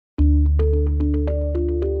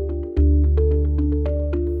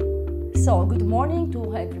So, good morning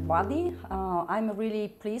to everybody. I'm really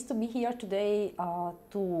pleased to be here today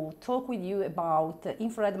to talk with you about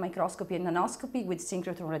infrared microscopy and nanoscopy with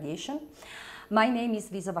synchrotron radiation. My name is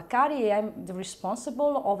Vaccari. I'm the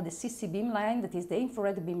responsible of the CC beamline, that is the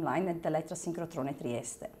infrared beamline at the Synchrotron at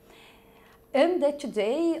Trieste. In the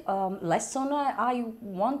today lesson, I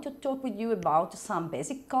want to talk with you about some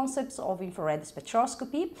basic concepts of infrared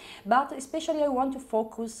spectroscopy, but especially I want to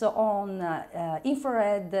focus on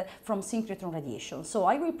infrared from synchrotron radiation. So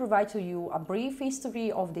I will provide to you a brief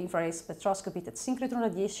history of the infrared spectroscopy at synchrotron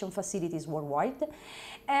radiation facilities worldwide,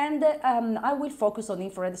 and I will focus on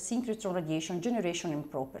infrared synchrotron radiation generation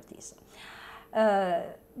and properties.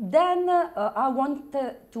 Then I want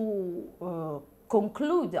to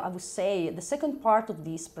conclude, I would say, the second part of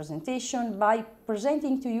this presentation by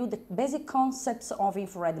presenting to you the basic concepts of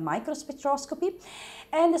infrared microspectroscopy,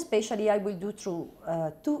 and especially I will do through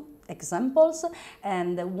two examples,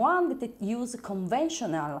 and one that use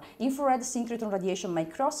conventional infrared synchrotron radiation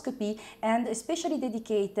microscopy and especially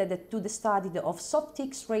dedicated to the study of soft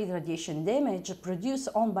X-ray radiation damage produced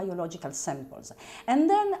on biological samples. And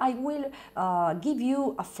then I will give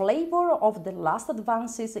you a flavor of the last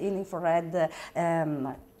advances in infrared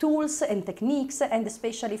tools and techniques, and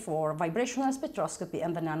especially for vibrational spectroscopy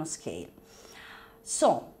and the nanoscale.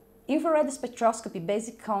 So, infrared spectroscopy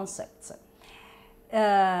basic concepts.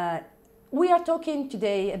 We are talking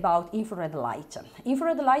today about infrared light.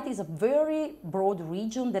 Infrared light is a very broad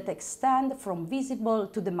region that extends from visible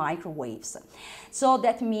to the microwaves. So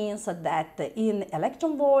that means that in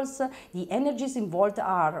electron volts, the energies involved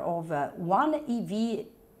are of 1 eV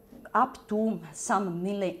up to some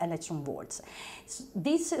milli-electron volts.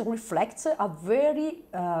 This reflects a very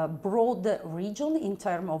broad region in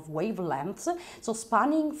terms of wavelengths, so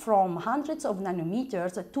spanning from hundreds of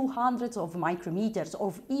nanometers to hundreds of micrometers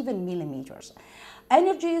or even millimeters.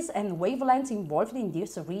 Energies and wavelengths involved in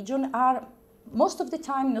this region are most of the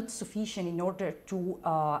time not sufficient in order to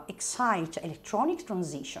excite electronic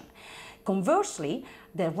transition. Conversely,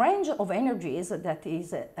 the range of energies that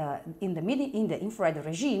is in the infrared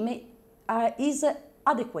regime is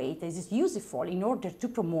adequate, is useful in order to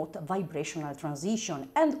promote vibrational transition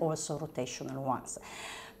and also rotational ones.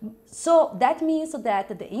 So that means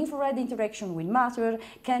that the infrared interaction with matter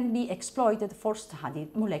can be exploited for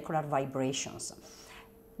studying molecular vibrations.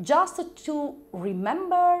 Just to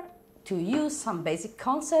remember to use some basic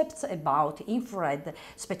concepts about infrared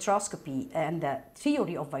spectroscopy and the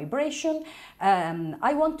theory of vibration,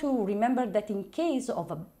 I want to remember that in case of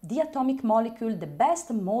a diatomic molecule, the best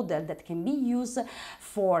model that can be used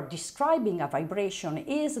for describing a vibration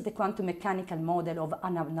is the quantum mechanical model of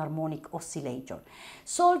an anharmonic oscillator.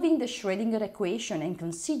 Solving the Schrödinger equation and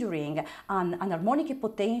considering an anharmonic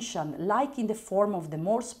potential like in the form of the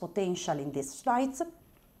Morse potential in these slides,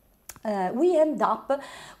 we end up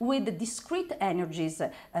with discrete energies,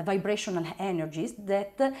 vibrational energies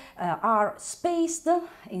that are spaced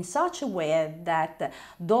in such a way that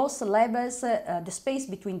those levels, the space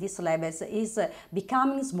between these levels is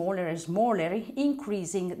becoming smaller and smaller,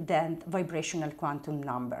 increasing the vibrational quantum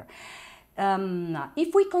number.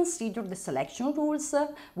 If we consider the selection rules,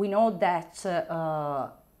 we know that,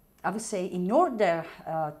 I would say, in order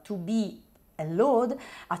to be allowed,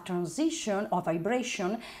 a transition or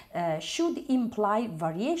vibration should imply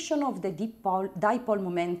variation of the dipole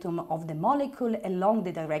momentum of the molecule along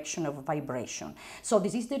the direction of vibration. So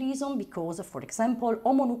this is the reason because, for example,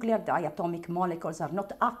 homonuclear diatomic molecules are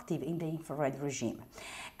not active in the infrared regime.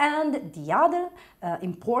 And the other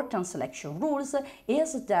important selection rules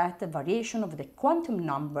is that the variation of the quantum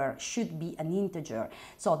number should be an integer.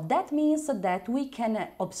 So that means that we can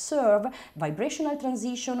observe vibrational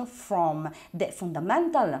transition from the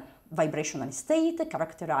fundamental vibrational state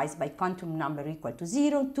characterized by quantum number equal to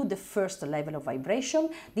 0 to the first level of vibration.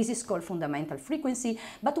 This is called fundamental frequency,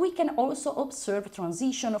 but we can also observe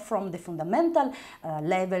transition from the fundamental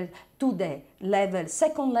level to the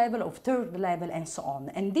second level of third level and so on.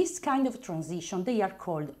 And this kind of transition, they are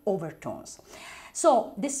called overtones.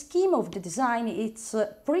 So the scheme of the design, it's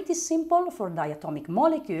pretty simple for diatomic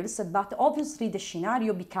molecules, but obviously the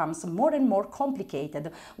scenario becomes more and more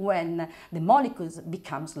complicated when the molecules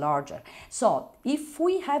becomes larger. So if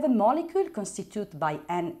we have a molecule constituted by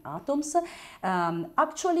n atoms,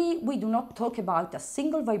 actually we do not talk about a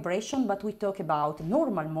single vibration, but we talk about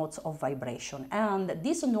normal modes of vibration. And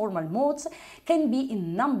these normal modes can be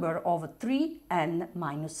in number of 3n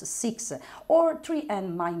minus 6 or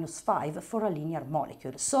 3n minus 5 for a linear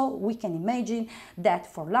molecule. So we can imagine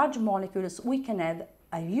that for large molecules we can have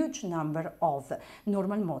a huge number of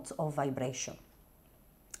normal modes of vibration.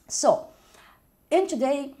 So, and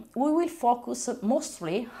today we will focus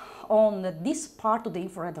mostly on this part of the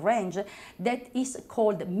infrared range that is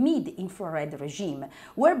called mid-infrared regime,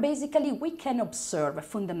 where basically we can observe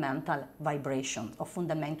fundamental vibration or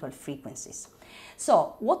fundamental frequencies.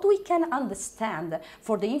 So what we can understand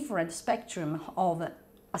for the infrared spectrum of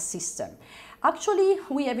a system. Actually,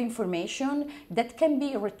 we have information that can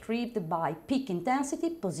be retrieved by peak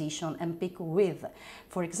intensity, position, and peak width.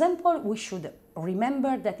 For example, we should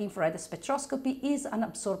remember that infrared spectroscopy is an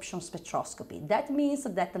absorption spectroscopy. That means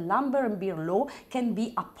that the Lambert and Beer law can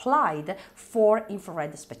be applied for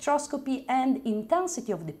infrared spectroscopy, and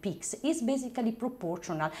intensity of the peaks is basically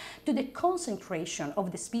proportional to the concentration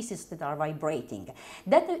of the species that are vibrating.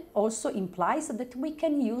 That also implies that we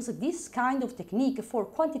can use this kind of technique for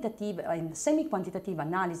quantitative and semi-quantitative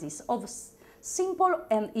analysis of simple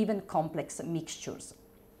and even complex mixtures.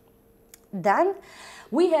 Then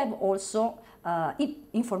we have also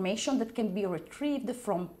information that can be retrieved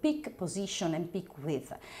from peak position and peak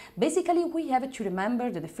width. Basically, we have to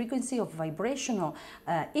remember that the frequency of vibration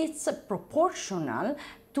it's proportional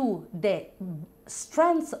to the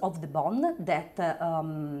strength of the bond that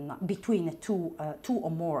between two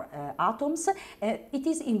or more atoms. It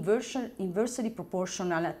is inversely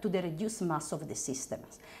proportional to the reduced mass of the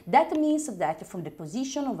systems. That means that from the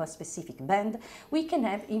position of a specific band, we can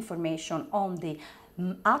have information on the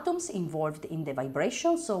atoms involved in the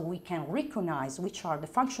vibration, so we can recognize which are the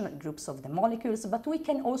functional groups of the molecules, but we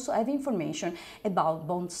can also have information about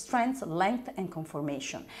bond strength, length, and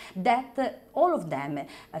conformation, that all of them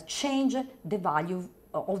change the value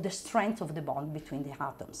of the strength of the bond between the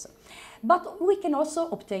atoms. But we can also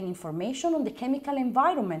obtain information on the chemical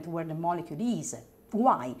environment where the molecule is.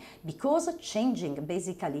 Why? Because changing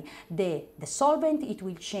basically the solvent, it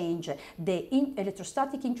will change the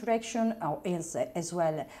electrostatic interaction as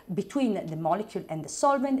well between the molecule and the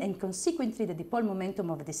solvent, and consequently the dipole momentum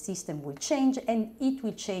of the system will change, and it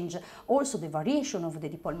will change also the variation of the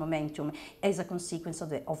dipole momentum as a consequence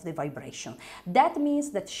of the vibration. That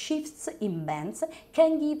means that shifts in bands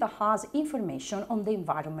can give us information on the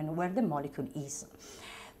environment where the molecule is.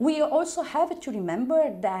 We also have to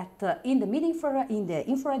remember that in the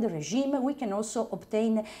infrared regime, we can also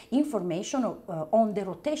obtain information on the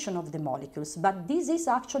rotation of the molecules, but this is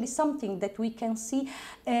actually something that we can see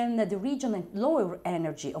in the region and lower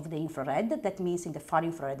energy of the infrared, that means in the far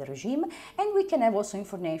infrared regime, and we can have also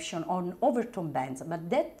information on overtone bands, but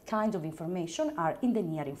that kind of information are in the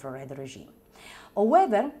near infrared regime.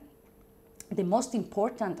 However, the most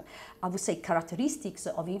important, I would say, characteristics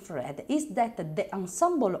of infrared is that the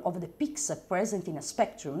ensemble of the peaks present in a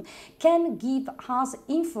spectrum can give us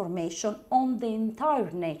information on the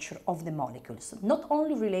entire nature of the molecules, not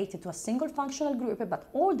only related to a single functional group, but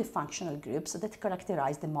all the functional groups that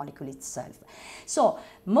characterize the molecule itself. So,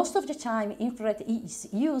 most of the time, infrared is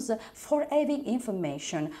used for having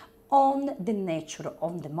information on the nature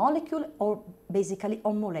of the molecule, or basically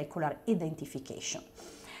on molecular identification.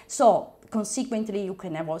 So, consequently, you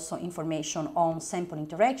can have also information on sample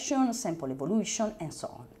interaction, sample evolution, and so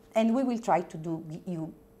on. And we will try to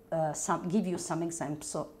give you some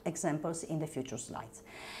examples in the future slides.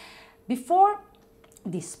 Before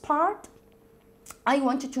this part, I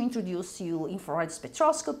wanted to introduce you infrared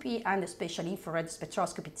spectroscopy, and especially infrared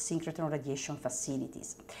spectroscopy at synchrotron radiation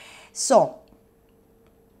facilities. So,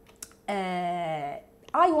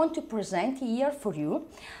 I want to present here for you,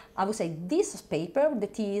 I would say, this paper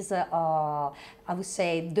that is, I would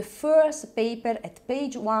say, the first paper at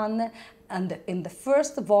page 1 and in the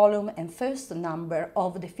first volume and first number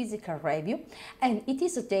of the Physical Review, and it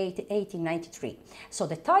is dated 1893. So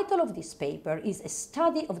the title of this paper is A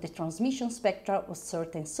Study of the Transmission Spectra of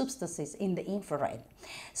Certain Substances in the Infrared.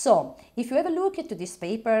 So if you have a look at this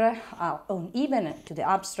paper, or even to the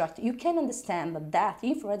abstract, you can understand that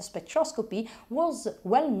infrared spectroscopy was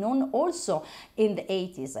well known also in the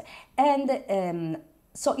 80s, and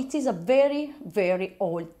so it is a very, very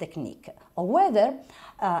old technique. However,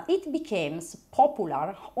 it became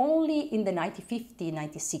popular only in the 1950,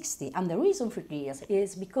 1960, and the reason for this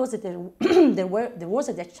is because there was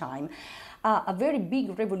at that time a very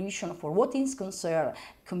big revolution for what is concerned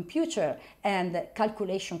computer and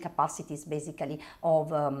calculation capacities, basically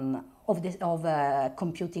of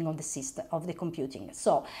computing of the system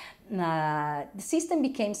So the system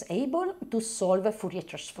became able to solve Fourier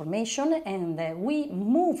transformation, and we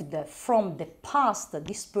moved from the past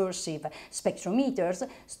dispersive spectrometers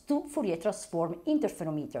to Fourier transform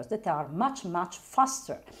interferometers that are much, much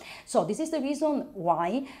faster. So this is the reason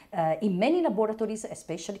why in many laboratories,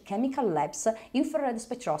 especially chemical labs, infrared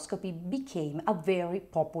spectroscopy became a very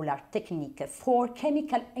popular technique for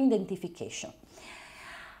chemical identification.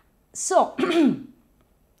 So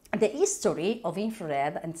the history of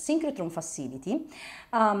infrared and synchrotron facility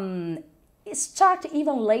start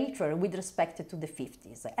even later with respect to the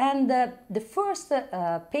 50s. And the first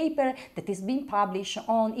paper that is being published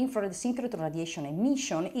on infrared synchrotron radiation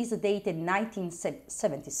emission is dated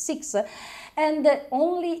 1976, and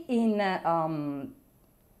only in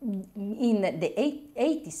the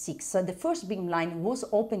 86, the first beamline was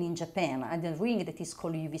opened in Japan at the ring that is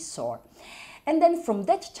called UV SOR. And then from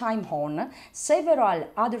that time on, several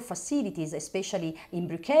other facilities, especially in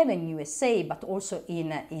Brookhaven, USA, but also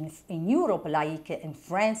in Europe, like in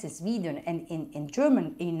France, in Sweden, and in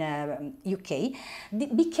Germany, in UK,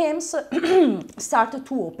 started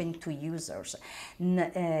to open to users.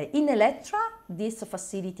 In Electra, this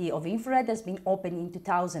facility of infrared has been opened in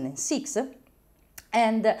 2006.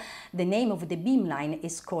 And the name of the beamline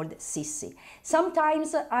is called Sissi.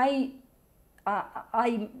 Sometimes I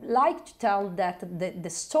like to tell that the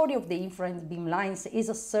story of the infrared beamlines is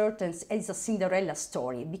a Cinderella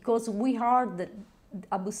story, because we are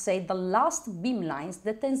I would say the last beamlines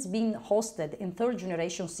that has been hosted in third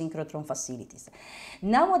generation synchrotron facilities.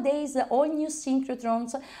 Nowadays, all new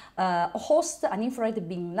synchrotrons host an infrared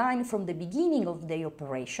beamline from the beginning of their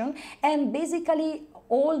operation, and basically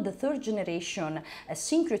all the third generation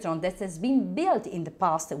synchrotron that has been built in the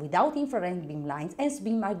past without infrared beamlines has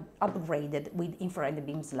been upgraded with infrared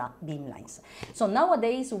beamlines. So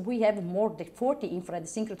nowadays we have more than 40 infrared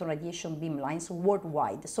synchrotron radiation beamlines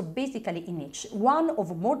worldwide. So basically in each, one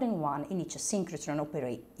of more than one in each synchrotron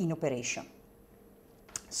in operation.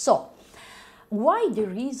 So why the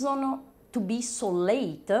reason to be so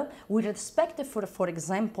late with respect, for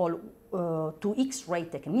example, to X-ray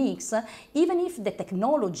techniques, even if the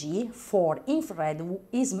technology for infrared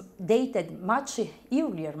is dated much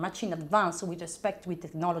earlier, much in advance with respect to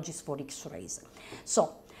technologies for X-rays.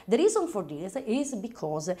 So the reason for this is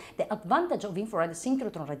because the advantage of infrared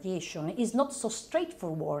synchrotron radiation is not so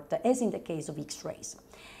straightforward as in the case of X-rays.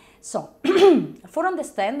 So, for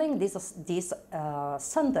understanding this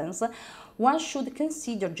sentence, one should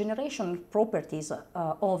consider generation properties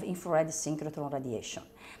of infrared synchrotron radiation.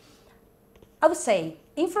 I would say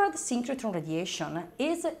infrared synchrotron radiation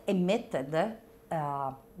is emitted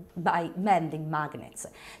by bending magnets.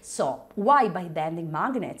 So, why by bending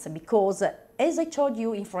magnets? Because as I told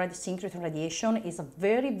you, infrared synchrotron radiation is a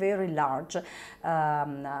very, very large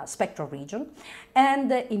spectral region,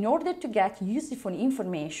 and in order to get useful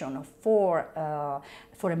information for a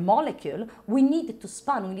molecule, we need to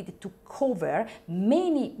span, we need to cover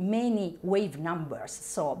many wave numbers,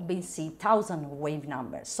 so basically 1,000 wave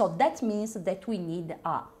numbers. So that means that we need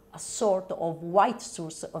a sort of white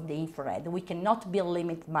source of the infrared. We cannot be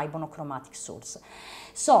limited by monochromatic source.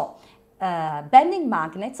 So bending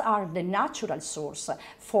magnets are the natural source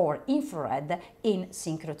for infrared in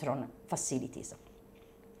synchrotron facilities.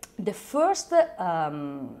 The first, I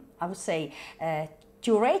would say,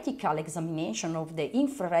 theoretical examination of the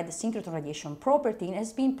infrared synchrotron radiation property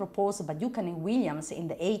has been proposed by Duncan and Williams in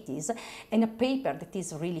the 80s in a paper that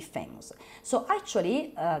is really famous. So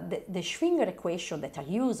actually, the Schwinger equation that are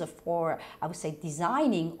used for, I would say,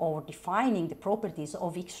 designing or defining the properties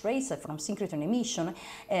of X-rays from synchrotron emission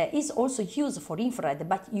is also used for infrared,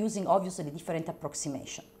 but using obviously different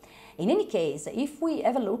approximation. In any case, if we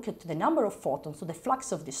have a look at the number of photons, so the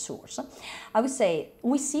flux of the source, I would say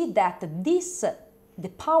we see that the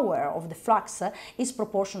power of the flux is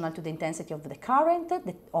proportional to the intensity of the current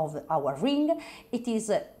of our ring. It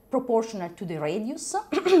is proportional to the radius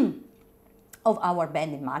of our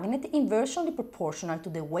bending magnet, inversely proportional to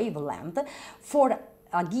the wavelength for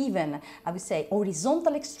a given, I would say,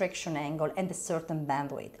 horizontal extraction angle and a certain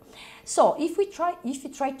bandwidth. So if you try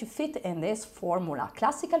to fit in this formula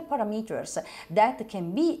classical parameters that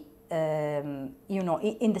can be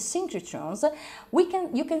in the synchrotrons,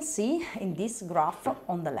 you can see in this graph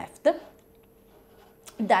on the left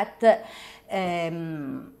that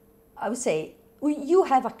I would say you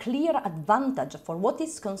have a clear advantage for what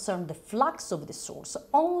is concerned the flux of the source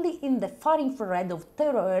only in the far infrared of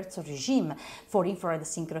terahertz regime for infrared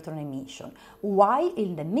synchrotron emission, while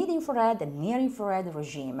in the mid-infrared and near-infrared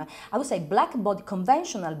regime, I would say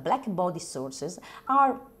conventional black body sources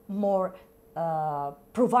are more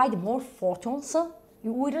provide more photons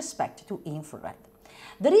with respect to infrared.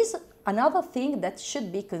 There is another thing that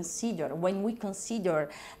should be considered when we consider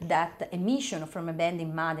that emission from a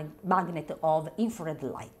bending magnet of infrared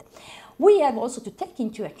light. We have also to take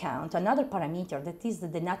into account another parameter, that is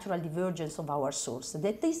the natural divergence of our source,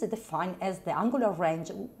 that is defined as the angular range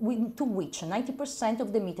to which 90%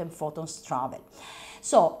 of the emitted photons travel.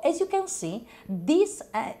 So, as you can see, this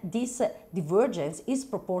divergence is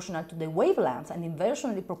proportional to the wavelength and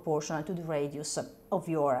inversely proportional to the radius of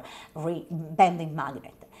your bending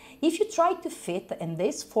magnet. If you try to fit in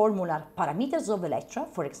this formula parameters of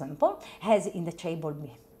electron, for example, as in the table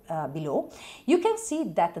below, you can see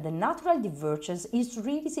that the natural divergence is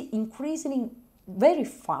really increasing very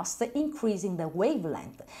fast, increasing the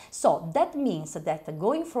wavelength. So that means that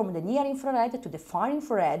going from the near infrared to the far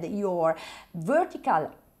infrared, your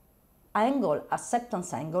vertical angle,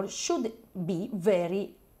 acceptance angle, should be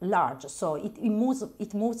very large. So it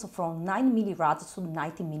moves from 9 millirads to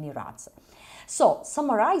 90 millirads. So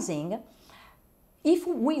summarizing, if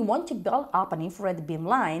we want to build up an infrared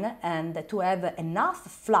beamline and to have enough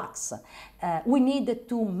flux, we need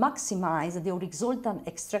to maximize the horizontal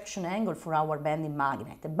extraction angle for our bending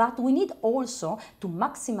magnet. But we need also to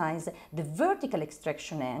maximize the vertical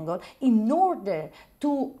extraction angle in order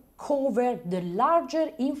to cover the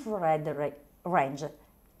larger infrared range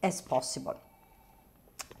as possible.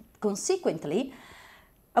 Consequently,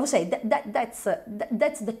 I would say that's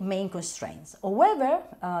the main constraints. However,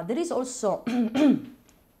 there is also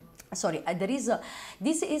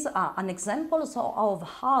this is an example of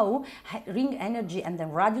how ring energy and the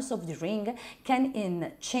radius of the ring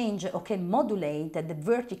can change or can modulate the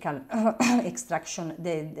vertical extraction,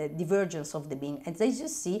 the divergence of the beam. And as you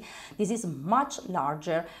see, this is much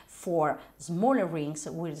larger for smaller rings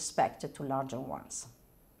with respect to larger ones.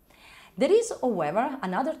 There is, however,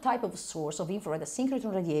 another type of source of infrared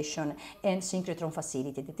synchrotron radiation and synchrotron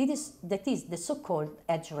facility, that is the so-called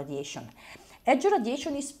edge radiation. Edge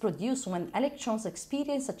radiation is produced when electrons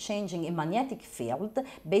experience a change in a magnetic field,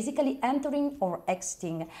 basically entering or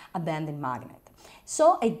exiting a bending magnet.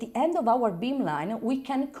 So at the end of our beamline, we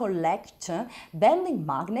can collect bending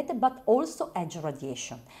magnet but also edge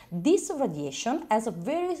radiation. This radiation has a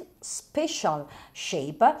very special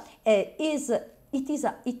shape,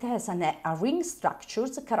 it has a ring structure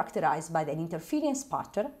characterized by an interference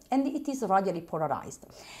pattern, and it is radially polarized.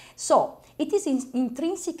 So it is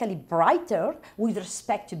intrinsically brighter with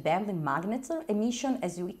respect to bending magnet emission,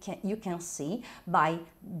 as you can see by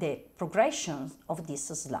the progression of these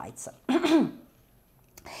slides.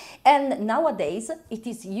 And nowadays it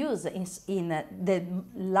is used in the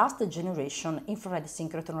last generation infrared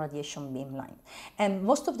synchrotron radiation beamline. And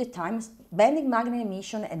most of the times, bending magnet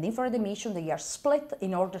emission and infrared emission, they are split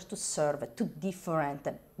in order to serve two different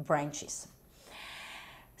branches.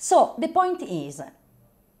 So the point is,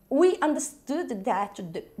 we understood that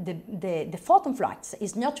the photon flux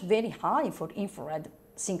is not very high for infrared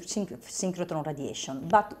synchrotron radiation,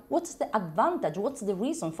 but what's the advantage, what's the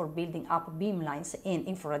reason for building up beamlines in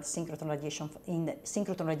infrared synchrotron radiation in the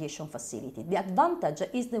synchrotron radiation facility? The advantage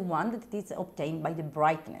is the one that is obtained by the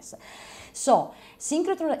brightness. So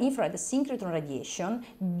infrared synchrotron radiation,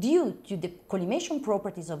 due to the collimation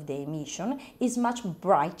properties of the emission, is much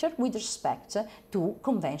brighter with respect to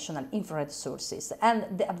conventional infrared sources, and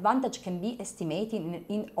the advantage can be estimated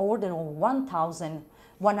in order of 1,000.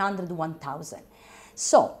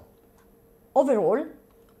 So, overall,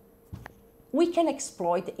 we can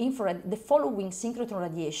exploit the following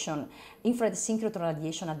infrared synchrotron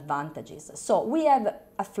radiation advantages. So, we have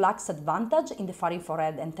a flux advantage in the far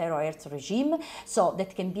infrared and terahertz regime, so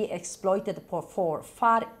that can be exploited for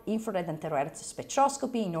far infrared and terahertz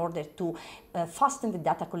spectroscopy in order to fasten the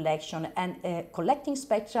data collection and collecting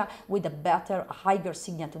spectra with a better, higher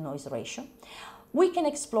signal-to-noise ratio. We can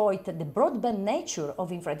exploit the broadband nature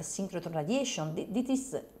of infrared synchrotron radiation.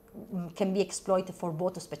 This can be exploited for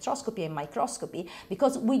both spectroscopy and microscopy,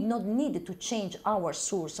 because we don't need to change our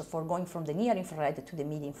source for going from the near infrared to the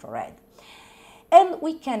mid infrared. And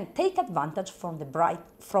we can take advantage from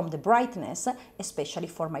the brightness, especially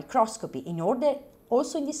for microscopy, in order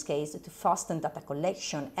also in this case to fasten data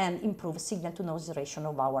collection and improve signal-to-noise ratio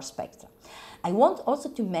of our spectra. I want also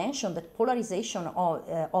to mention that polarization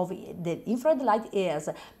of the infrared light is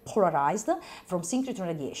polarized from synchrotron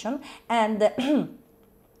radiation, and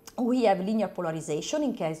we have linear polarization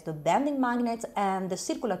in case of bending magnets and the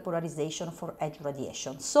circular polarization for edge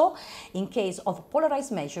radiation. So, in case of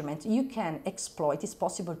polarized measurement, you can exploit, it's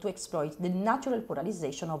possible to exploit the natural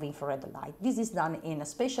polarization of infrared light. This is done in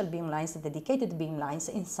special beamlines, dedicated beamlines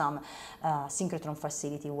in some synchrotron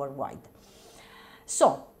facility worldwide.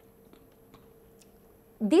 So,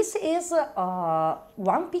 this is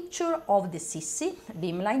one picture of the SISI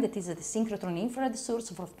beamline, that is the synchrotron infrared source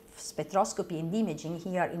for spectroscopy and imaging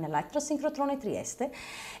here in Synchrotron at Trieste.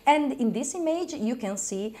 And in this image you can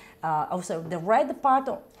see also the red part.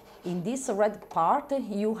 In this red part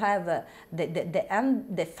you have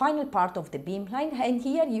the final part of the beamline, and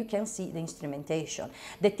here you can see the instrumentation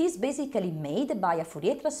that is basically made by a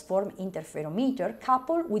Fourier transform interferometer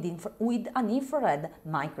coupled with an infrared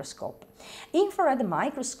microscope. Infrared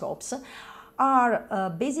microscopes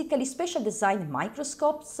are basically special designed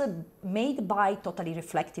microscopes made by totally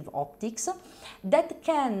reflective optics that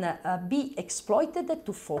can be exploited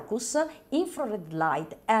to focus infrared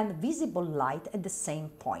light and visible light at the same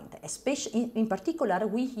point. Especially in particular,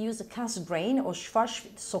 we use Cassegrain or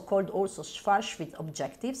Schwarzschild, so-called also Schwarzschild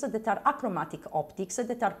objectives that are achromatic optics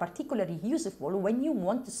that are particularly useful when you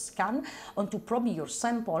want to scan or to probe your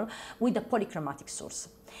sample with a polychromatic source.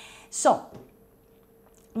 So,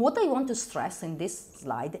 what I want to stress in this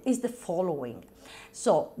slide is the following.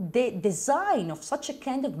 So the design of such a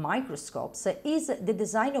kind of microscopes is the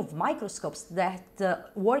design of microscopes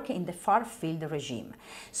that work in the far field regime.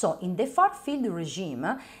 So in the far field regime,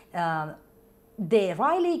 the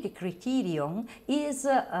Rayleigh criterion is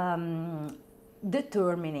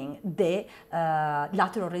determining the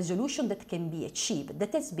lateral resolution that can be achieved.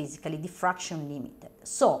 That is basically diffraction limited.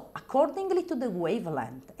 So, accordingly to the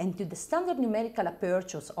wavelength and to the standard numerical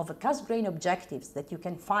apertures of Cassegrain objectives that you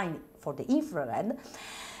can find for the infrared,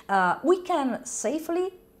 we can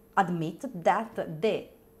safely admit that the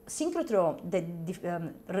synchrotron,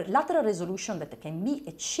 the lateral resolution that can be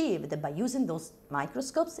achieved by using those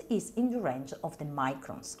microscopes is in the range of the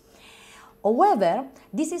microns. However,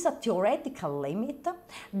 this is a theoretical limit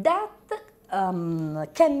that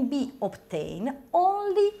can be obtained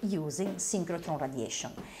only using synchrotron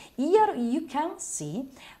radiation. Here you can see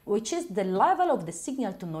which is the level of the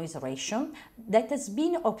signal to noise ratio that has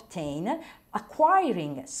been obtained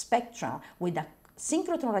acquiring spectra with a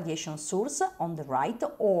synchrotron radiation source on the right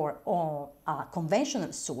or a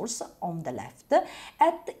conventional source on the left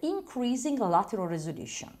at increasing lateral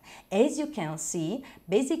resolution. As you can see,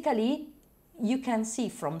 basically you can see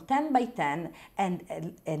from 10 by 10 and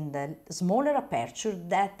the smaller aperture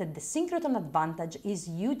that the synchrotron advantage is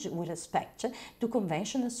huge with respect to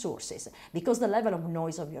conventional sources because the level of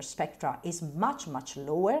noise of your spectra is much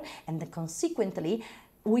lower, and consequently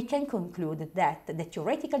we can conclude that the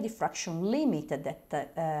theoretical diffraction limit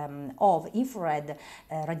that of infrared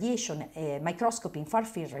radiation microscopy in far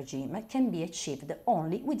field regime can be achieved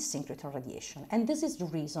only with synchrotron radiation. And this is the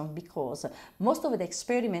reason because most of the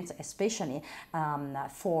experiments, especially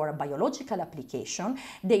for biological application,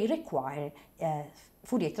 they require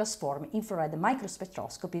Fourier transform infrared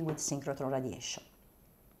microspectroscopy with synchrotron radiation.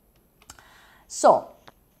 So,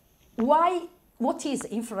 what is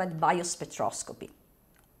infrared biospectroscopy?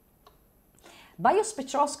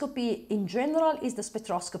 Biospectroscopy in general is the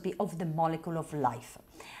spectroscopy of the molecule of life.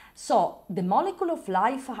 So the molecule of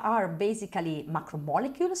life are basically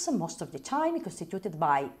macromolecules most of the time, constituted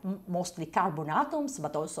by mostly carbon atoms,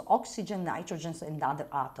 but also oxygen, nitrogen and other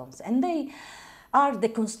atoms. And they are the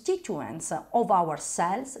constituents of our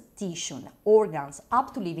cells, tissue, organs,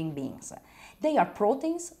 up to living beings. They are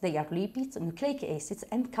proteins, they are lipids, nucleic acids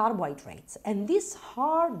and carbohydrates. And these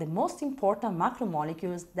are the most important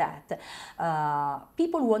macromolecules that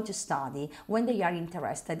people want to study when they are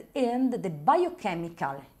interested in the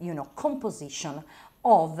biochemical, composition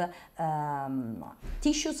of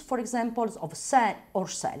tissues, for example, of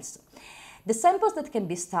cells. The samples that can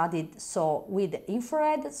be studied with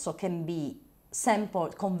infrared can be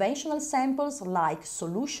conventional samples like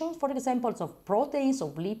solutions, for example, of proteins,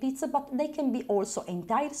 of lipids, but they can be also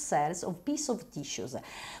entire cells of piece of tissues,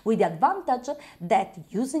 with the advantage that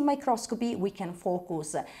using microscopy we can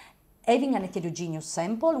focus. Having an heterogeneous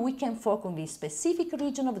sample, we can focus on the specific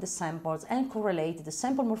region of the samples and correlate the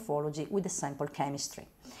sample morphology with the sample chemistry.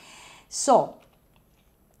 So,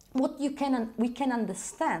 what we can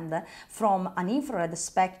understand from an infrared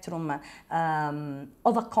spectrum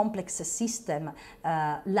of a complex system,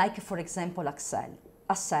 like for example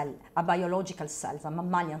a biological cell, a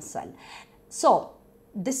mammalian cell. So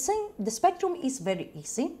the spectrum is very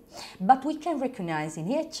easy, but we can recognize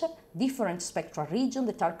in each different spectral regions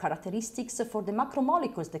that are characteristics for the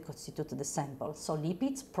macromolecules that constitute the sample, so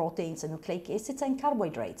lipids, proteins, nucleic acids and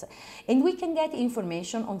carbohydrates. And we can get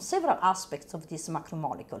information on several aspects of this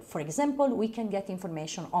macromolecule. For example, we can get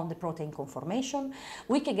information on the protein conformation,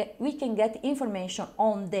 we can get information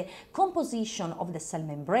on the composition of the cell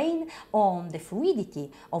membrane, on the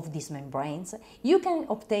fluidity of these membranes. You can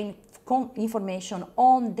obtain information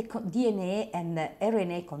on the DNA and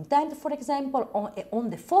RNA content, for example, on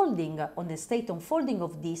the folding unfolding, on the state unfolding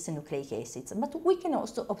of these nucleic acids, but we can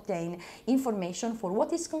also obtain information for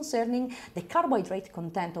what is concerning the carbohydrate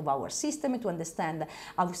content of our system to understand,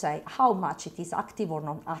 I would say, how much it is active or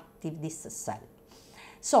non-active, this cell.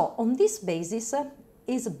 So on this basis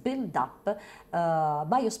is built up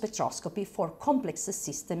biospectroscopy for complex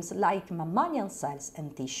systems like mammalian cells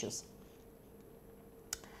and tissues.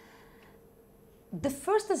 The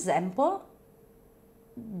first example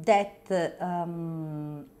that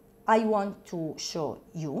I want to show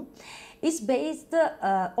you is based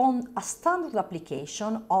on a standard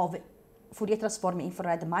application of Fourier transform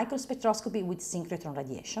infrared microspectroscopy with synchrotron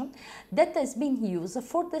radiation that has been used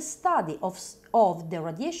for the study of the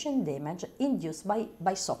radiation damage induced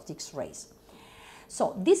by soft X-rays.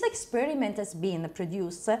 So this experiment has been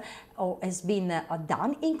produced or has been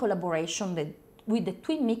done in collaboration with the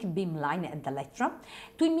TwinMic beamline at Electra.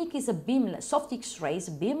 TwinMic is a soft X-rays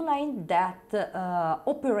beamline that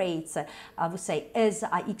operates, I would say, as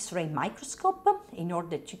a X-ray microscope in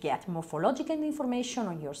order to get morphological information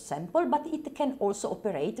on your sample, but it can also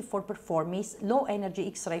operate for performing low energy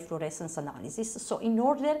X-ray fluorescence analysis. So in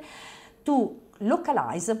order to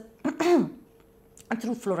localize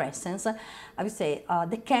through fluorescence, I would say,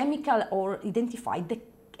 the chemical or identify the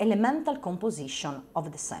elemental composition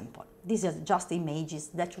of the sample. These are just images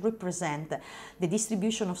that represent the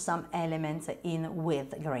distribution of some elements in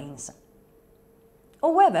with grains.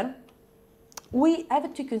 However, we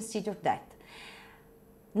have to consider that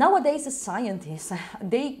nowadays scientists,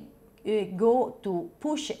 they go to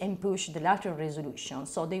push and push the lateral resolution.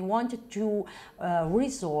 So they want to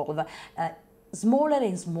resolve smaller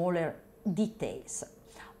and smaller details.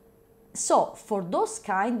 So for those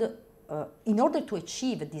kind, in order to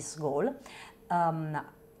achieve this goal,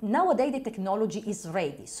 nowadays the technology is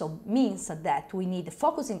ready, so means that we need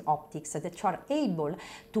focusing optics that are able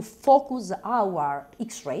to focus our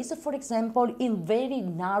X-rays, for example, in very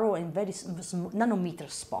narrow and very nanometer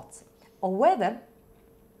spots. However,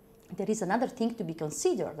 there is another thing to be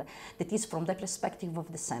considered, that is from the perspective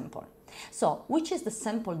of the sample. So, which is the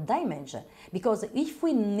sample damage? Because if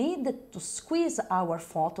we need to squeeze our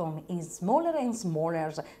photon in smaller and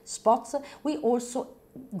smaller spots, we also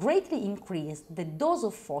greatly increase the dose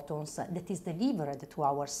of photons that is delivered to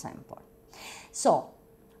our sample. So,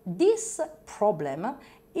 this problem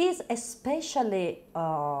is especially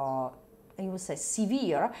I would say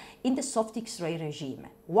severe in the soft X-ray regime.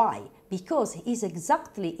 Why? Because it is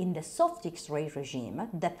exactly in the soft X-ray regime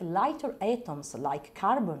that lighter atoms like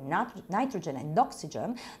carbon, nitrogen and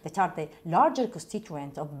oxygen, that are the larger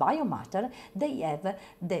constituent of biomatter, they have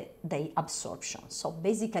the absorption. So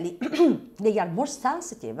basically they are more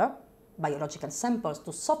sensitive, biological samples,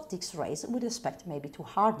 to soft X-rays with respect maybe to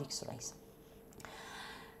hard X-rays.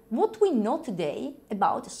 What we know today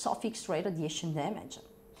about soft X-ray radiation damage?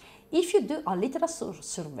 If you do a literature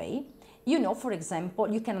survey, you know, for example,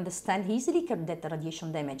 you can understand easily that the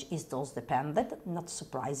radiation damage is dose dependent, not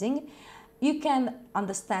surprising. You can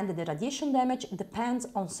understand that the radiation damage depends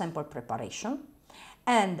on sample preparation.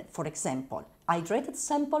 And, for example, hydrated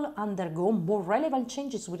samples undergo more relevant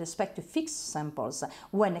changes with respect to fixed samples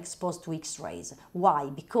when exposed to X-rays. Why?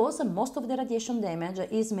 Because most of the radiation damage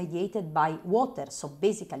is mediated by water. So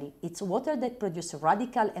basically, it's water that produces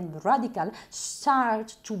radical, and radical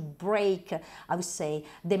start to break, I would say,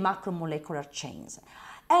 the macromolecular chains.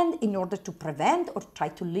 And in order to prevent or try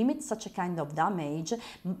to limit such a kind of damage,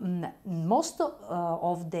 most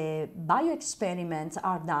of the bioexperiments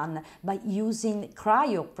are done by using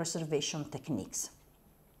cryopreservation techniques.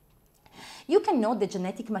 You can know the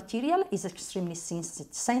genetic material is extremely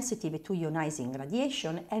sensitive to ionizing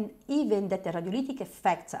radiation, and even that the radiolytic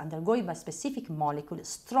effects undergoing by specific molecules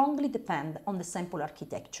strongly depend on the sample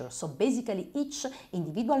architecture. So basically each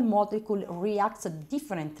individual molecule reacts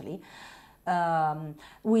differently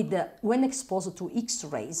when exposed to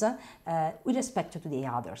X-rays with respect to the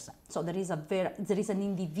others. So there is an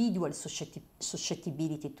individual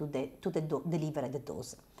susceptibility to the delivered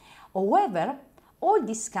dose. However, all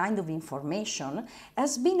this kind of information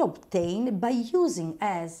has been obtained by using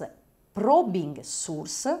as probing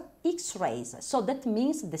source X-rays. So that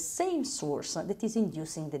means the same source that is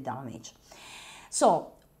inducing the damage.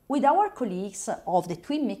 So with our colleagues of the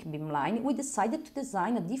TwinMic beamline, we decided to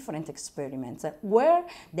design a different experiment where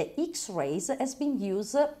the X-rays has been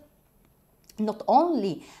used not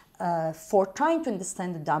only for trying to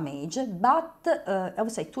understand the damage, but I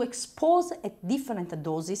would say to expose at different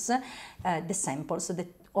doses the samples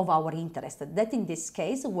of our interest. That in this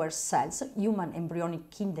case were cells, human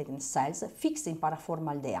embryonic kindergarten cells, fixed in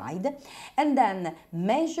paraformaldehyde, and then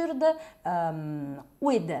measured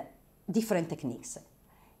with different techniques.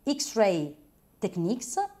 X-ray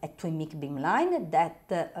techniques, a twin-mic beamline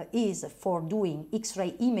that is for doing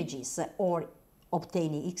X-ray images or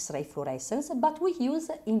obtaining X-ray fluorescence, but we use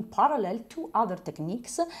in parallel two other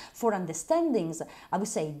techniques for understanding, I would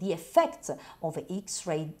say, the effects of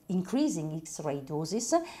X-ray, increasing X-ray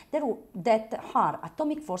doses that are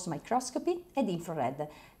atomic force microscopy and infrared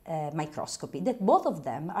microscopy, that both of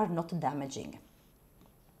them are not damaging.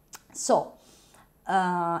 So,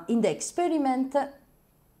 in the experiment,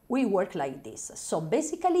 we work like this. So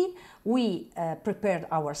basically, we prepared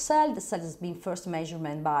our cell. The cell has been first measured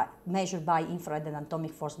by infrared and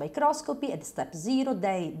atomic force microscopy at step 0.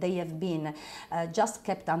 They have been just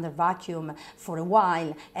kept under vacuum for a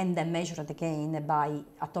while and then measured again by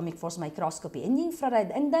atomic force microscopy and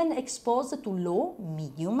infrared, and then exposed to low,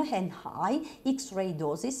 medium and high X-ray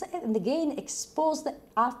doses, and again exposed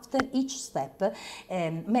after each step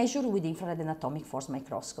measured with infrared and atomic force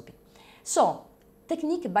microscopy. So,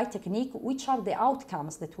 technique by technique, which are the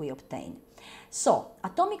outcomes that we obtain? So,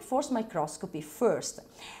 atomic force microscopy first,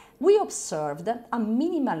 we observed a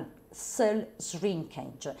minimal cell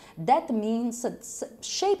shrinkage. That means that the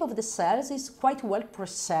shape of the cells is quite well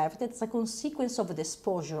preserved. It's a consequence of the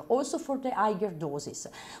exposure, also for the higher doses.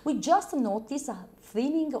 We just notice a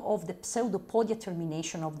thinning of the pseudopodia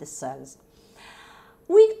termination of the cells.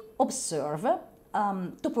 We observe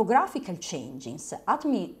topographical changes. That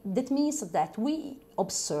means that we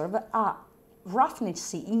observe a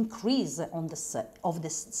roughness increase on of the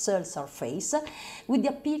cell surface with the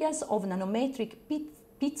appearance of nanometric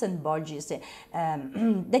pits and bulges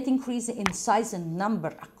that increase in size and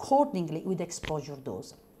number accordingly with exposure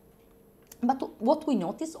dose. But what we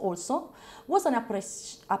noticed also was an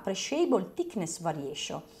appreciable thickness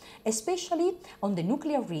variation, especially on the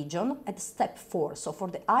nuclear region at step 4, so for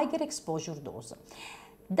the higher exposure dose.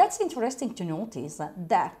 That's interesting to notice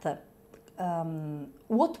that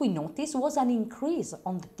what we noticed was an increase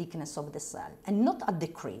on the thickness of the cell and not a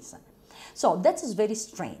decrease. So that is very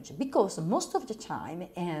strange, because most of the time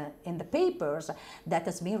in the papers that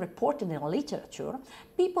has been reported in the literature,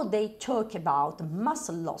 they talk about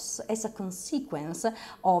muscle loss as a consequence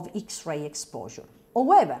of X-ray exposure.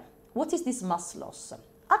 However, what is this muscle loss?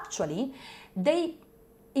 Actually, they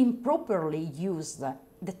improperly used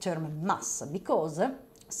the term mass, because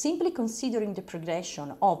simply considering the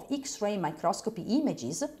progression of X-ray microscopy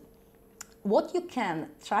images, what you can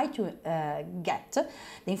try to get,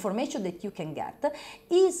 the information that you can get,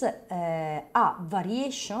 is a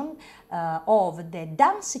variation of the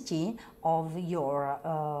density of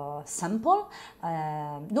your sample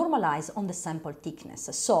normalized on the sample thickness.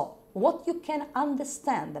 So what you can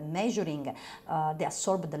understand measuring the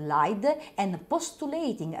absorbed light and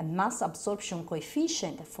postulating a mass absorption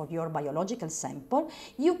coefficient for your biological sample,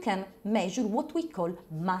 you can measure what we call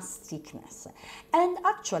mass thickness. And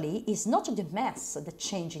actually, it's not the mass that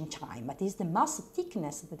changes in time, but it's the mass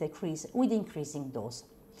thickness that decreases with increasing dose.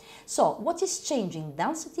 So, what is changing?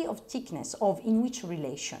 Density of thickness of in which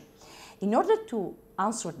relation? In order to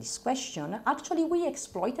answer this question, actually we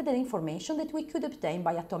exploited the information that we could obtain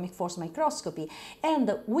by atomic force microscopy,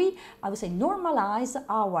 and we, I would say, normalize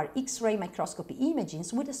our X-ray microscopy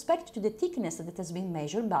images with respect to the thickness that has been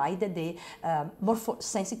measured by the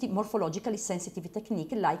morphologically sensitive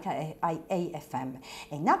technique like AFM.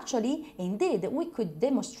 And actually, indeed, we could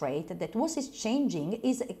demonstrate that what is changing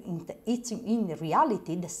is it's in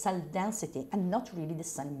reality the cell density and not really the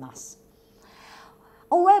cell mass.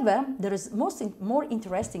 However, there is more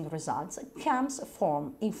interesting results comes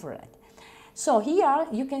from infrared. So here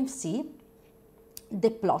you can see the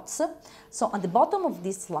plots. So at the bottom of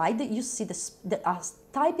this slide, you see the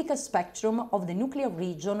typical spectrum of the nuclear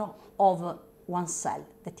region of one cell,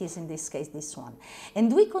 that is in this case this one.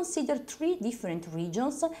 And we consider 3 different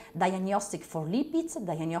regions: diagnostic for lipids,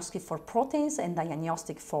 diagnostic for proteins, and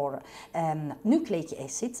diagnostic for nucleic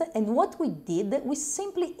acids. And what we did, we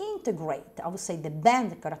simply integrate, I would say, the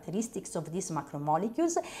band characteristics of these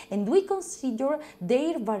macromolecules, and we consider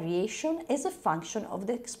their variation as a function of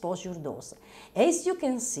the exposure dose. As you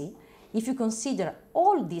can see, if you consider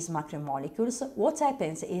all these macromolecules, what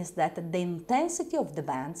happens is that the intensity of the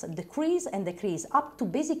bands decrease and decrease up to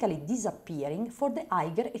basically disappearing for the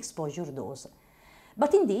higher exposure dose.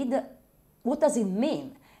 But indeed, what does it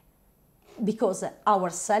mean? Because our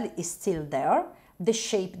cell is still there, the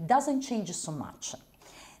shape doesn't change so much.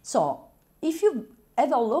 So, if you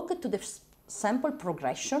have a look to the sample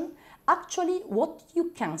progression, actually what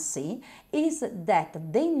you can see is that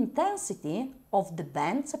the intensity of the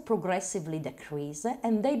bands progressively decrease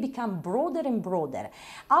and they become broader and broader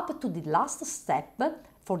up to the last step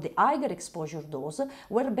for the higher exposure dose,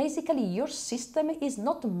 where basically your system is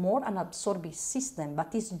not more an absorbing system,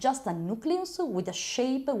 but is just a nucleus with a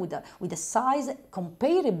shape, with a size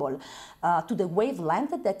comparable to the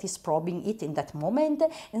wavelength that is probing it in that moment.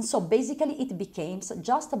 And so basically it becomes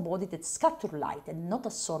just a body that scatters light and not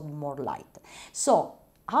absorb more light. So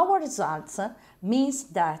our results means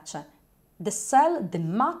that the cell, the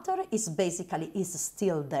matter is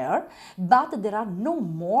still there, but there are no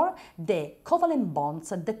more the covalent bonds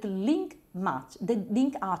that link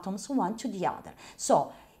atoms one to the other.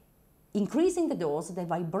 So increasing the dose, the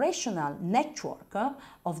vibrational network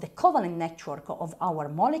of the covalent network of our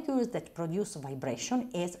molecules that produce vibration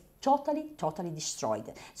is totally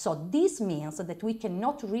destroyed. So this means that we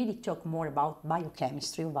cannot really talk more about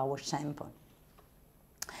biochemistry of our sample.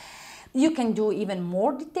 You can do even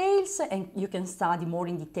more details, and you can study more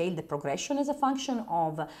in detail the progression as a function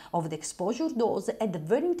of the exposure dose. And the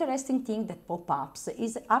very interesting thing that pops up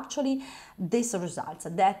is actually these results,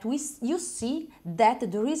 that you see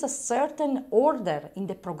that there is a certain order in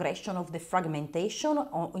the progression of the fragmentation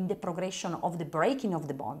or in the progression of the breaking of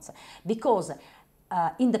the bonds. Because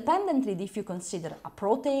independently, if you consider a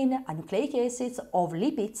protein, a nucleic acids, or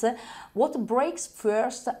lipids, what breaks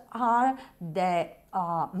first are the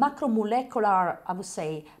macromolecular, I would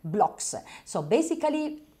say, blocks. So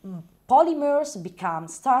basically, polymers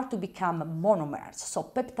start to become monomers. So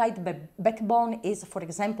peptide backbone is, for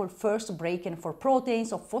example, first breaking for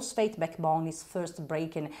proteins, or phosphate backbone is first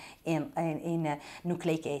breaking in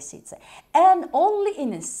nucleic acids. And only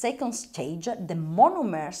in a second stage, the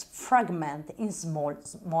monomers fragment in small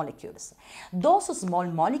molecules. Those small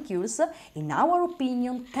molecules, in our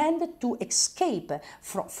opinion, tend to escape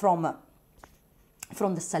from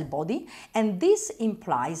the cell body, and this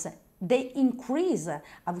implies they increase,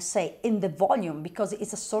 I would say, in the volume, because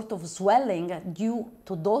it's a sort of swelling due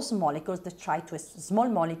to those molecules that small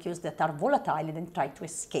molecules that are volatile and try to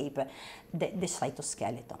escape the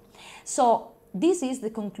cytoskeleton. So this is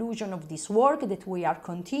the conclusion of this work that we are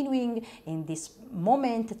continuing in this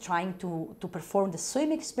moment, trying to perform the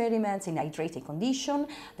same experiments in hydrated condition.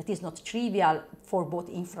 That is not trivial for both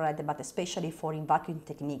infrared, but especially for in vacuum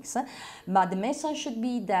techniques. But the message should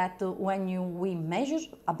be that when we measure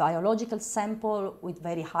a biological sample with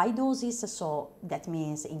very high doses, so that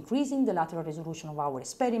means increasing the lateral resolution of our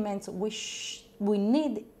experiments, we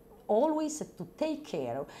need always to take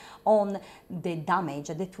care on the damage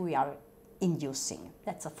that we are inducing.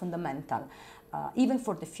 That's a fundamental, even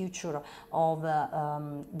for the future of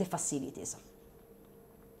the facilities.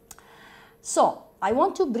 So I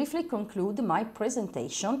want to briefly conclude my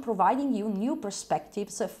presentation, providing you new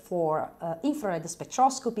perspectives for infrared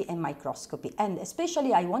spectroscopy and microscopy, and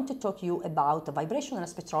especially I want to talk to you about vibrational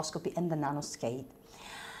spectroscopy and the nanoscale.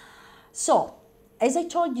 So, as I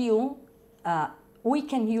told you, we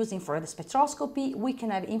can use infrared spectroscopy, we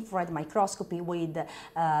can have infrared microscopy with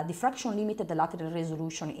diffraction limited lateral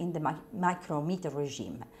resolution in the micrometer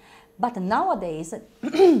regime. But nowadays,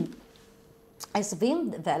 has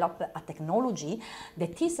been developed a technology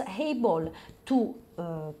that is able to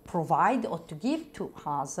provide or to give to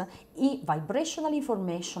us vibrational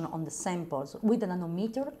information on the samples with a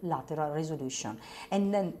nanometer lateral resolution.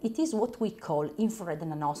 And then it is what we call infrared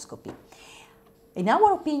nanoscopy. In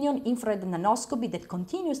our opinion, infrared nanoscopy that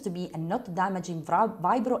continues to be a not damaging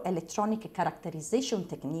vibroelectronic characterization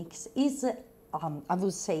techniques is, I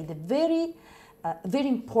would say, the very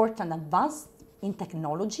important advance in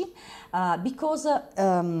technology, because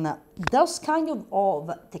those kind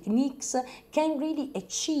of techniques can really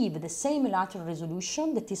achieve the same lateral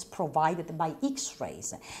resolution that is provided by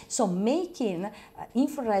X-rays. So making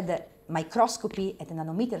infrared microscopy at a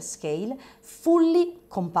nanometer scale fully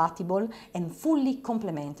compatible and fully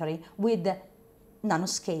complementary with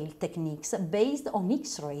nanoscale techniques based on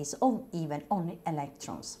X-rays or even on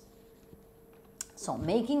electrons. So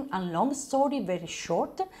making a long story very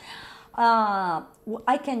short,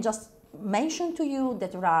 I can just mention to you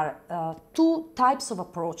that there are two types of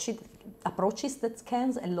approaches that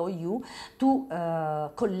can allow you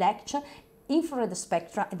to collect infrared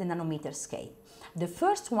spectra at the nanometer scale. The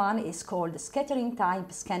first one is called scattering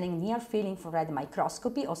type scanning near-field infrared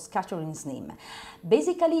microscopy, or scattering SNIM.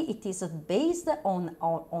 Basically, it is based on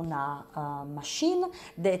a machine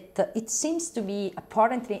that it seems to be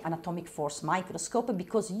apparently an atomic force microscope,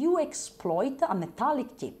 because you exploit a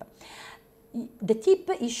metallic tip. The tip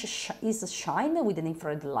is shined with an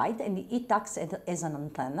infrared light, and it acts as an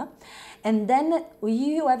antenna. And then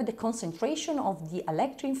you have the concentration of the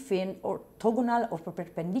electric field orthogonal or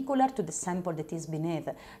perpendicular to the sample that is beneath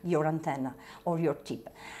your antenna or your tip.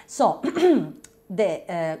 So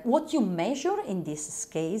what you measure in this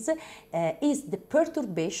case is the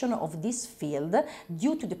perturbation of this field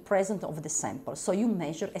due to the presence of the sample. So you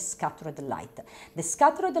measure a scattered light. The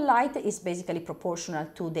scattered light is basically proportional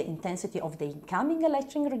to the intensity of the incoming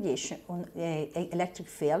electric radiation, electric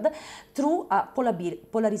field, through a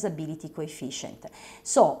polarizability coefficient.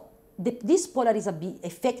 So this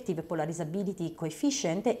effective polarizability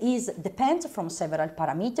coefficient depends from several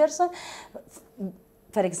parameters.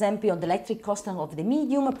 For example, the electric constant of the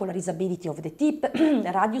medium, polarizability of the tip,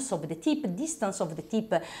 radius of the tip, distance of the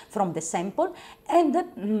tip from the sample, and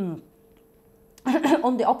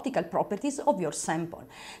on the optical properties of your sample.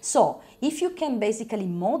 So, if you can basically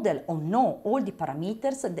model or know all the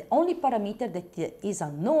parameters, the only parameter that is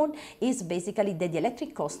unknown is basically the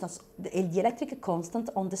electric constant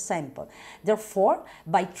on the sample. Therefore,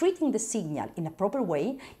 by treating the signal in a proper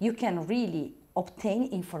way, you can really obtain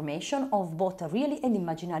information of both a real and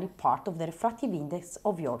imaginary part of the refractive index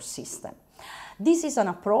of your system. This is an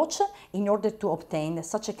approach in order to obtain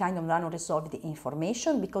such a kind of nano-resolved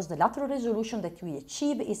information, because the lateral resolution that we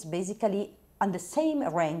achieve is basically on the same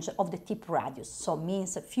range of the tip radius, so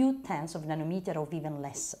means a few tenths of nanometer or even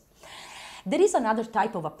less. There is another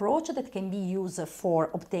type of approach that can be used for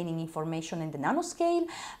obtaining information in the nanoscale,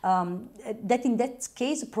 that in that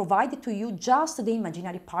case provided to you just the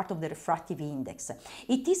imaginary part of the refractive index.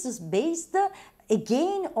 It is based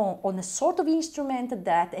again on a sort of instrument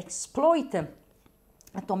that exploits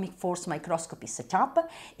atomic force microscopy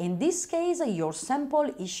setup. In this case, your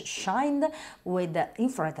sample is shined with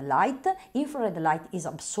infrared light. Infrared light is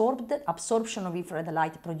absorbed. Absorption of infrared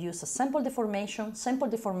light produces sample deformation. Sample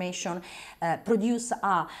deformation produces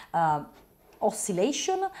a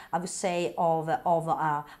oscillation, I would say, of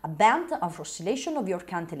a band of oscillation of your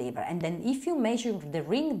cantilever. And then if you measure the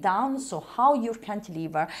ring down, so how your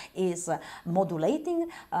cantilever is modulating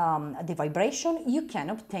the vibration, you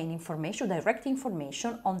can obtain information, direct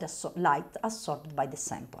information on the light absorbed by the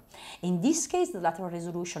sample. In this case, the lateral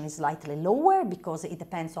resolution is slightly lower because it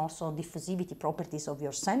depends also on diffusivity properties of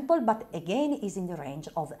your sample, but again is in the range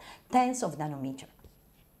of tens of nanometer.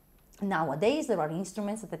 Nowadays, there are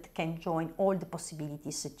instruments that can join all the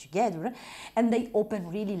possibilities together, and they open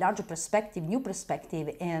really large perspective, new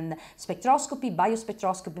perspective in spectroscopy,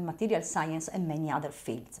 biospectroscopy, material science, and many other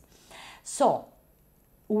fields. So,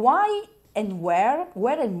 why and where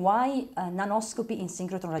and why nanoscopy in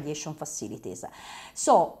synchrotron radiation facilities?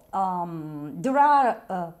 So, there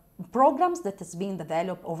are programs that has been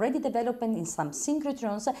already developed in some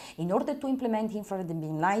synchrotrons in order to implement infrared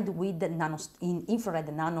beam light with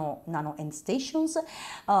infrared nano end stations.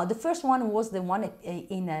 The first one was the one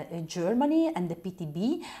in Germany, and the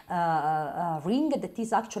PTB ring that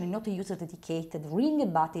is actually not a user-dedicated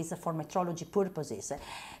ring, but is for metrology purposes.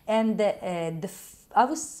 And I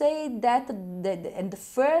would say that the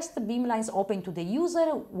first beamlines open to the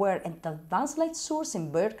user were at the Advanced Light Source in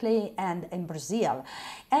Berkeley and in Brazil.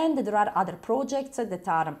 And there are other projects that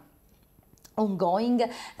are ongoing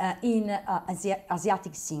in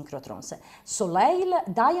Asiatic synchrotrons. Soleil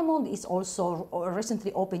Diamond is also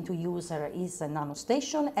recently open to user, is a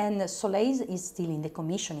nanostation, and Soleil is still in the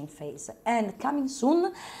commissioning phase. And coming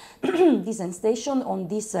soon, this station on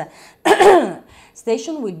this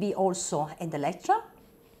station will be also at Electra,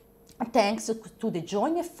 thanks to the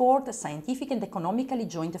joint effort, scientific and economically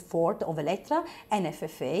joint effort of Electra,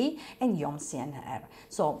 NFFA, and CNR.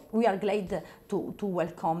 So we are glad to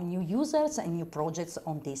welcome new users and new projects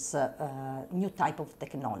on this new type of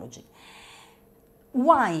technology.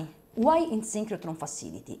 Why in synchrotron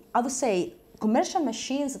facility? I would say commercial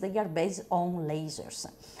machines, they are based on lasers.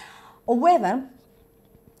 However,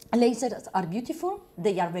 lasers are beautiful,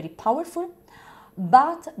 they are very powerful,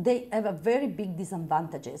 but they have a very big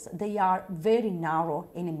disadvantages. They are very narrow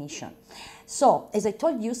in emission. So, as I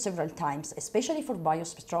told you several times, especially for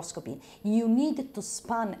biospectroscopy, you need to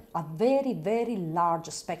span a very, very large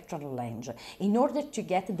spectral range in order to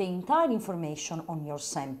get the entire information on your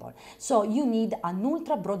sample. So, you need an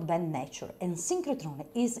ultra broadband nature, and synchrotron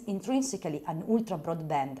is intrinsically an ultra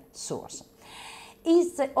broadband source.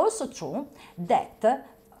 It's also true that,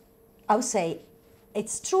 I would say,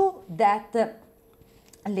 it's true that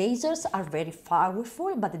lasers are very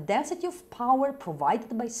powerful, but the density of power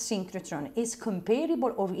provided by synchrotron is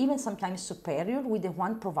comparable or even sometimes superior with the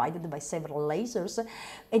one provided by several lasers,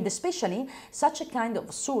 and especially such a kind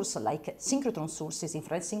of source like synchrotron sources,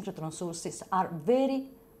 infrared synchrotron sources, are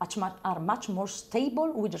much more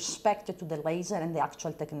stable with respect to the laser and the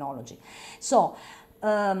actual technology. So,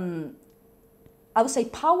 I would say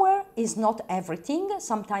power is not everything.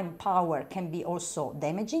 Sometimes power can be also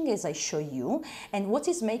damaging, as I show you. And what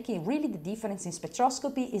is making really the difference in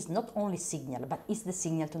spectroscopy is not only signal, but it's the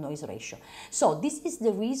signal to noise ratio. So this is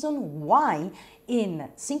the reason why in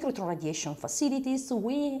synchrotron radiation facilities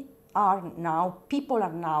people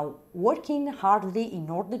are now working hardly in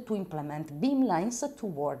order to implement beamlines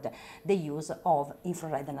toward the use of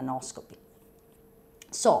infrared nanoscopy.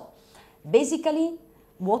 So basically,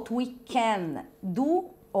 what we can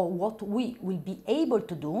do, or what we will be able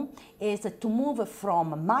to do, is to move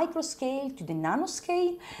from microscale to the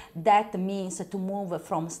nanoscale. That means to move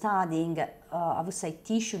from studying, I would say,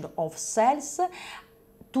 tissue of cells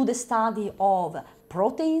to the study of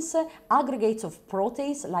proteins, aggregates of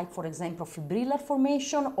proteins, like for example fibrillar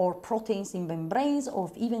formation or proteins in membranes or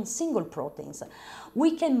even single proteins.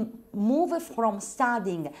 We can move from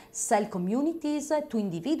studying cell communities to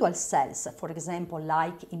individual cells, for example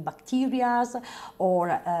like in bacteria or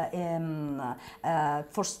in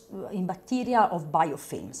bacteria of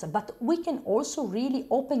biofilms. But we can also really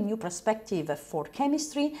open new perspective for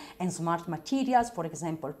chemistry and smart materials, for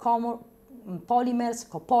example polymers,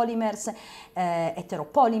 copolymers,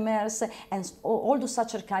 heteropolymers, and all those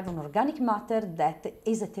such kind of organic matter that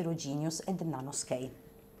is heterogeneous at the nanoscale.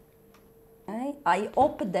 Okay. I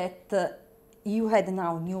hope that you had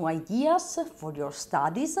now new ideas for your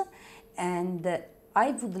studies, and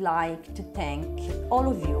I would like to thank all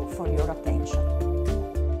of you for your attention.